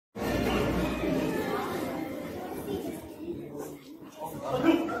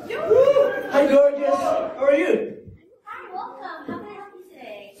Hi, gorgeous. How are you? Hi, welcome. How can I help you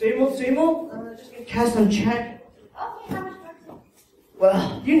today? Same old? Just get cash on check. Okay, how much more?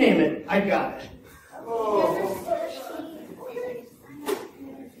 Well, you name it, I got it.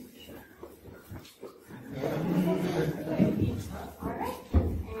 Alright.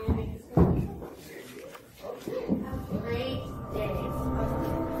 And have a great day.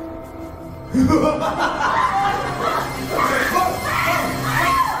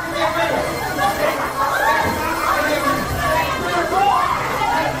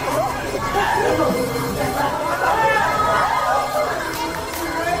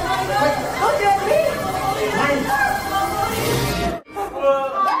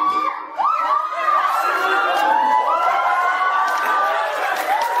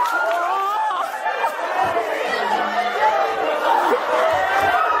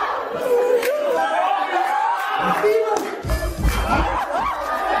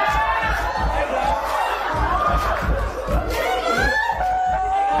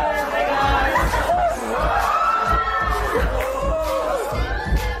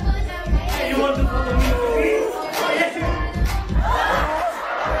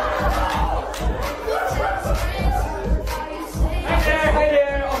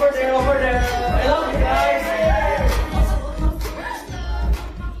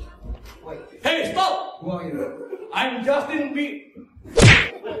 I'm Justin Bieber.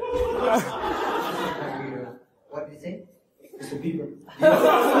 What did you say? Mr. Bieber.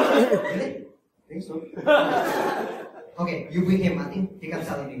 Really? Think so? Okay, you bring him, Martin. He comes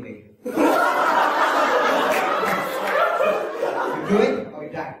out anyway. You do it or you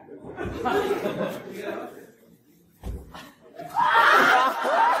die.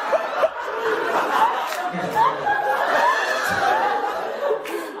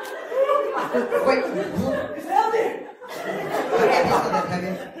 Wait, It's out there. okay, this is the time.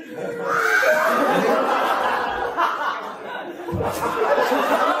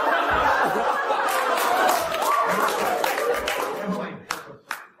 Never mind.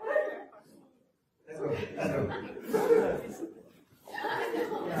 Let's go. Let's go.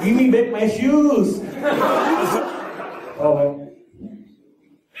 Give me back my shoes. Oh, well.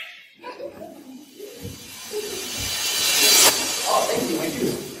 Oh, thank you, my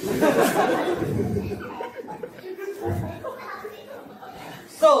shoes.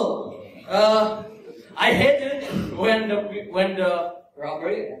 So, I hated when the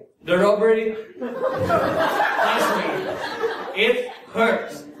robbery touched me. It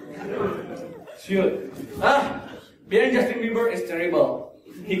hurts. Shoot. Being Justin Bieber is terrible.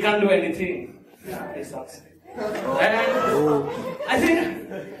 He can't do anything. Yeah, it sucks. And I think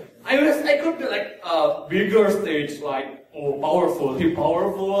I could be like a bigger stage, like powerful,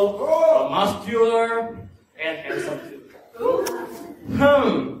 muscular, and handsome too.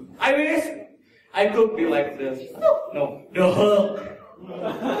 I wish I could be like this. No, the Hulk.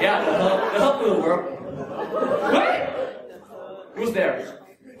 Yeah, the Hulk. The Hulk will work. What? Who's there?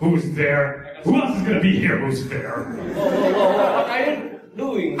 Who's there? Who else is gonna be here? Who's there? What are you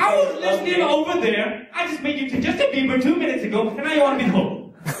doing? I was listening over there. I just made you to Justin Bieber 2 minutes ago, and now you want to be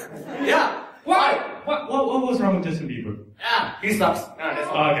home. Yeah. Why? What was wrong with Justin Bieber? Yeah, he sucks. That's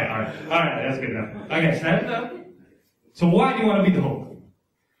all. Okay, alright, that's good enough. Okay, so why do you want to be the Hulk?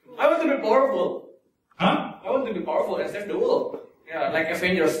 I want to be powerful. Huh? I want to be powerful and save the world. Yeah, like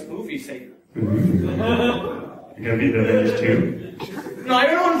Avengers movie say. You're gonna be the Avengers too? No, I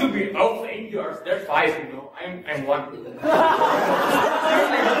don't want to be Avengers. There's 5, you know. I'm 1. Seriously,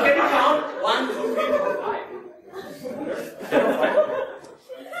 can you count? 1, 2, 3, 4, 5. There are 5.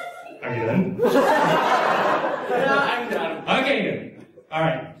 Are you done? Yeah, I'm done. Okay then.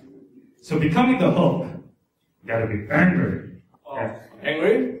 Alright. So becoming the Hulk, you gotta be angry. Oh,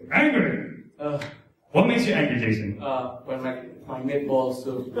 angry? Angry! What makes you angry, Jason? When my meatball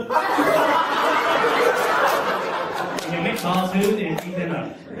soup. You make lawsuits and eat them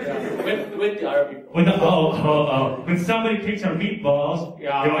up. Yeah, with the other people. When somebody takes our meatballs,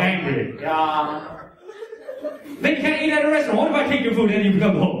 Yeah. you're angry. Yeah. Then you can't eat at a restaurant. What if I take your food and you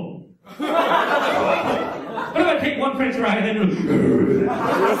become the Hulk? What if I take one French fry and then you...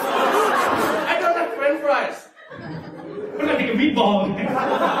 I don't have French fries. What if I take a meatball?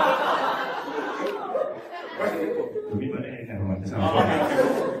 Where's the meatball? Never mind. That's not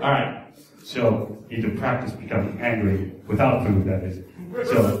fair. Alright. So, you need to practice becoming angry without food, that is.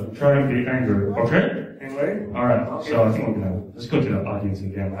 So, try and be angry, okay? Angry? Alright, Okay. so I think we're gonna, let's go to the audience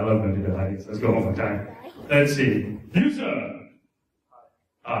again. I love going to the audience. Let's go one more time. Let's see. You, sir.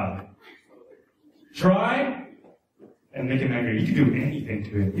 Try and make him angry. You can do anything to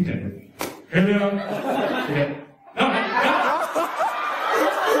him. You can hit him. Okay. No.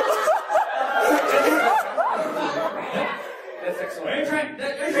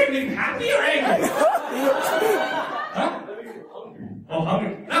 you say him happy or angry? Huh? Oh,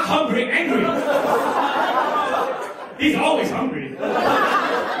 hungry. Not hungry, angry. He's always hungry.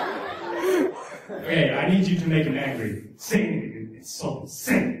 Okay, I need you to make him angry. Sing. It's so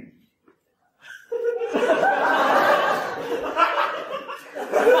sing.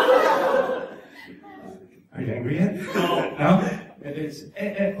 Are you angry yet? No. No? It is.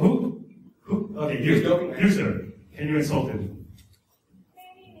 Who? Okay, you, sir. Can you insult him?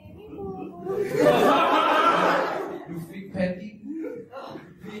 You freak panty.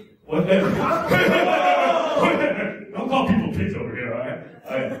 What? Don't call people pigs over here, alright?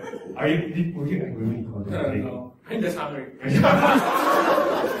 Were you angry when you called him a pig? No. I'm just hungry.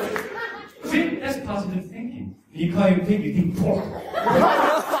 See, that's positive thinking. You call him a pig, you think pork.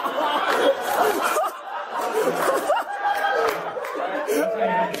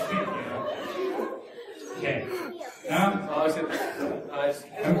 Okay. Now,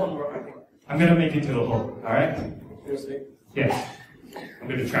 one more, I think. I'm gonna make you to the Hulk, alright? Seriously? Yes. I'm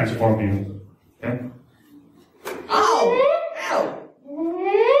gonna transform you. Okay? Ow! Ow!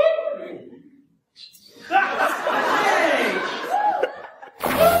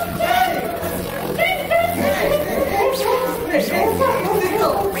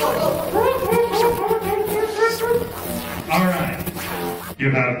 Alright. You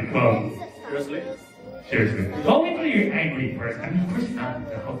have become. Seriously? Seriously. Don't wait till you're angry first. I mean, first not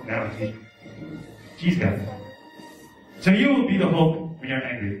the Hulk now. She's got it. So you will be the Hulk when you're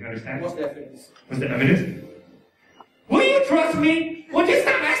angry. You understand? What's the evidence? What's the evidence? Will you trust me? Would you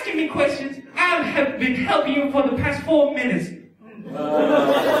stop asking me questions? I have been helping you for the past 4 minutes.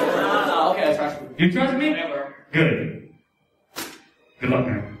 Okay, I trust you. You trust me? Never. Good. Good luck,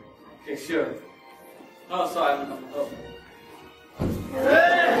 man. Okay, sure. Oh, so I'm. Oh.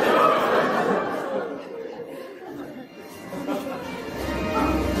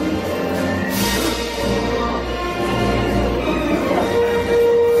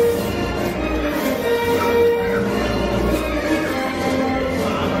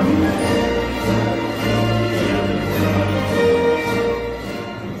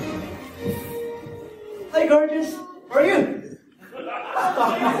 Hi, gorgeous. How are you?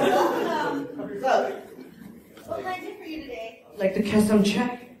 What's up? What can I do for you today? Like to cash some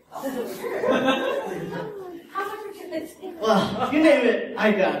check? How much would you like to take? Well, you name it,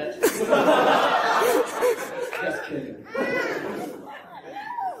 I got it. Just kidding.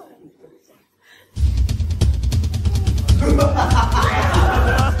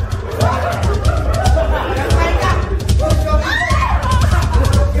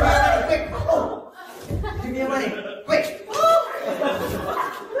 Give me your money, quick!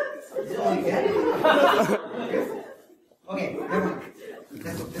 Is it all you get? Okay, never mind.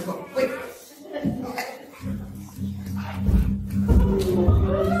 Let's go, quick!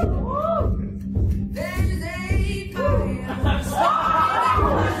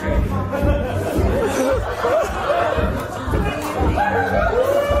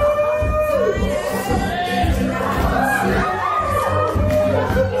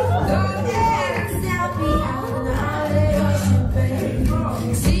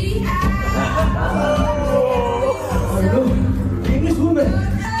 English woman!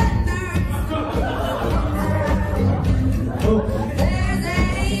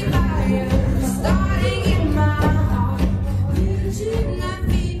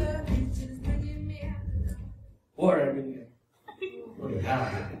 What are you doing?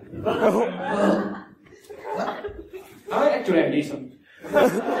 I actually am decent. And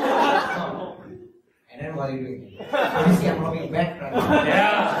then what are you doing? You see, I'm robbing a bank right now.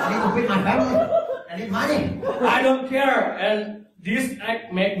 Yeah. I need to feed my family. I need money. I don't care, and this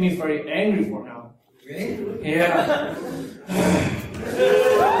act make me very angry for now. Really? Yeah.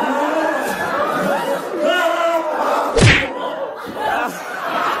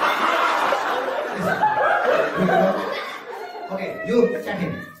 Okay, you check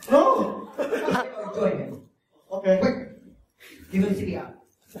him. No! Join him. Okay. Quick! Give him CPR.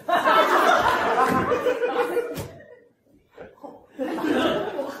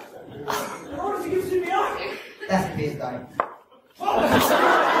 What is you CPR? That's his guy.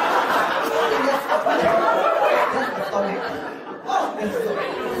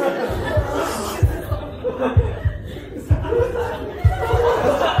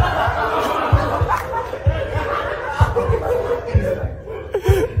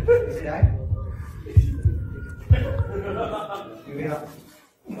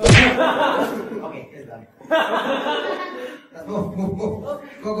 Okay, it's done. Let's move.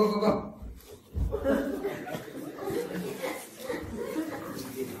 Go.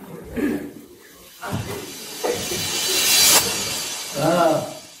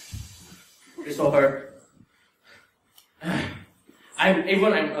 so hurt. I'm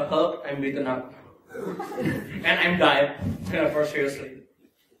a hurt, I'm beaten up. And I'm died for seriously.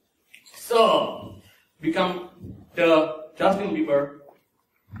 So, become the Justin Bieber,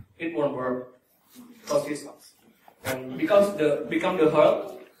 it won't work. Because he sucks. And because become the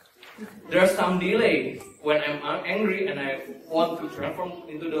hurt, there's some delay. When I'm angry and I want to transform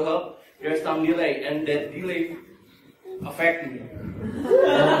into the hurt, there's some delay, and that delay affect me.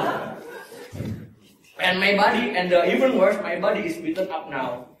 And my body, and even worse, my body is beaten up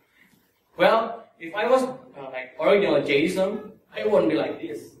now. Well, if I was like original Jason, I won't be like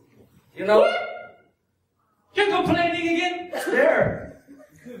this. You know? You're complaining again? There.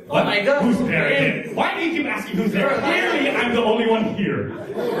 What? Oh my God. Who's there again? Why do you keep asking who's there? Clearly, I'm the only one here.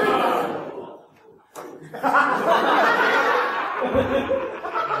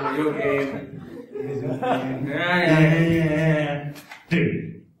 You game. Yeah.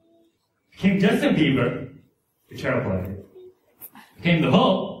 Dude. Became Justin Bieber. You're terrible at it. Became the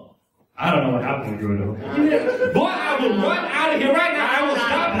Hulk. I don't know what happened when you were the Hulk. Boy, I will run out of here right now. I will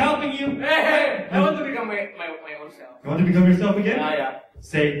stop helping you. Hey, I want to become my own self. You want to become yourself again? Yeah.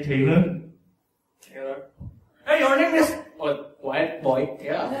 Say Taylor. Taylor. Hey, your name is White Boy.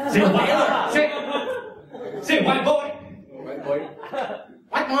 Yeah. Say white. Say white boy. White Boy.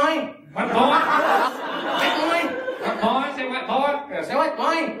 White Boy. White boy. White Boy. White boy. Say white boy. Yeah, say White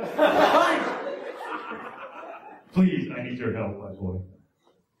Boy. White Boy. Please, I need your help, white boy.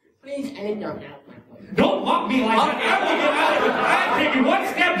 Please, I need your help, White Boy. Don't mock me like that. I will get out of it. I'm taking one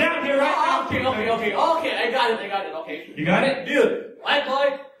step down here right now. Okay, I got it, okay. You got it? Dude, White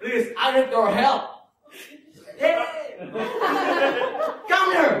Boy, please, I need your help. Hey!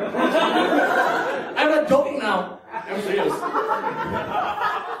 Come here! I'm not joking now. I'm serious.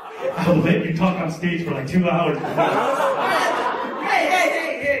 I will let you talk on stage for like 2 hours. Hey!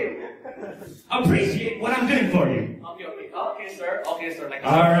 Appreciate what I'm doing for you. Okay, sir. Like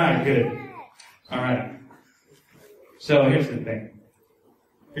Alright, good. Alright. So here's the thing.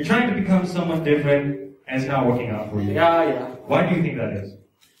 You're trying to become someone different, and it's not working out for you. Yeah. Why do you think that is?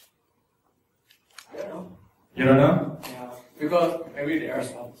 I don't know. You don't know? Yeah. Because maybe they are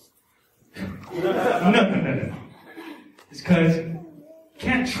some. No. It's because you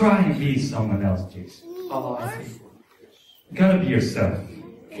can't try and be someone else, Jason. Oh, I see. You gotta be yourself.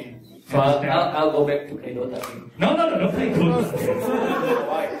 Okay. So I'll go back to play Dota. No, don't play Dota.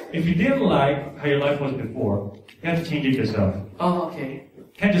 If you didn't like how your life was before, you have to change it yourself. Oh, okay.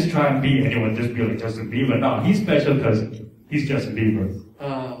 Can't just try and be anyone, just be like Justin Bieber. No, he's special because he's Justin Bieber.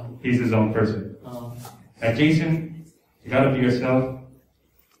 He's his own person. Now, Jason, you gotta be yourself,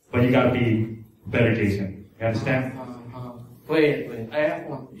 but you gotta be better Jason. You understand? Wait. I have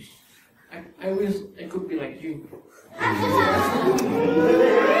one wish. I wish I could be like you.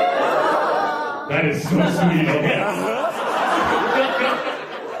 That is so sweet. Okay.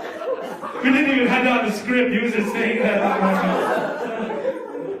 We didn't even have that on the script. He was just saying that.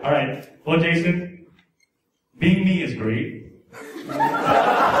 All right. Well, Jason, being me is great. I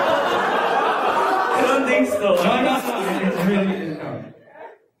don't think so. No. It's really. No.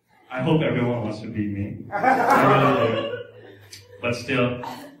 I hope everyone wants to be me. I really do. But still,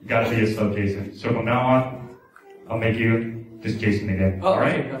 you gotta be yourself, Jason. So from now on, I'll make you just Jason again. Oh, all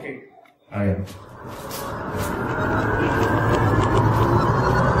right? Okay. All right.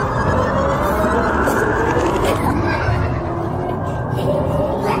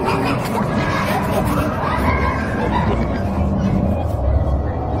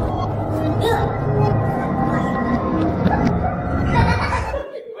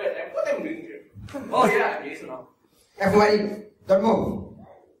 Wait, what am I doing here? Oh yeah, Jason now. Everybody, don't move.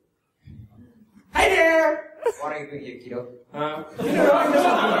 Hi there! What are you doing here, kiddo? I'm just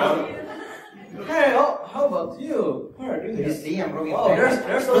Hey, how about you? What are you Do you doing? see I'm rolling Oh,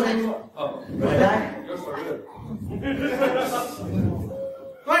 there's so many more. Oh, Die. you're so good.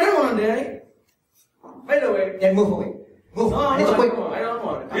 No, I don't want to die. By the way, Then move away. Move. no, I need to wait. I don't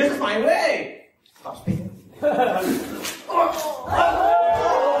want. This is my way. Stop speaking. Oh.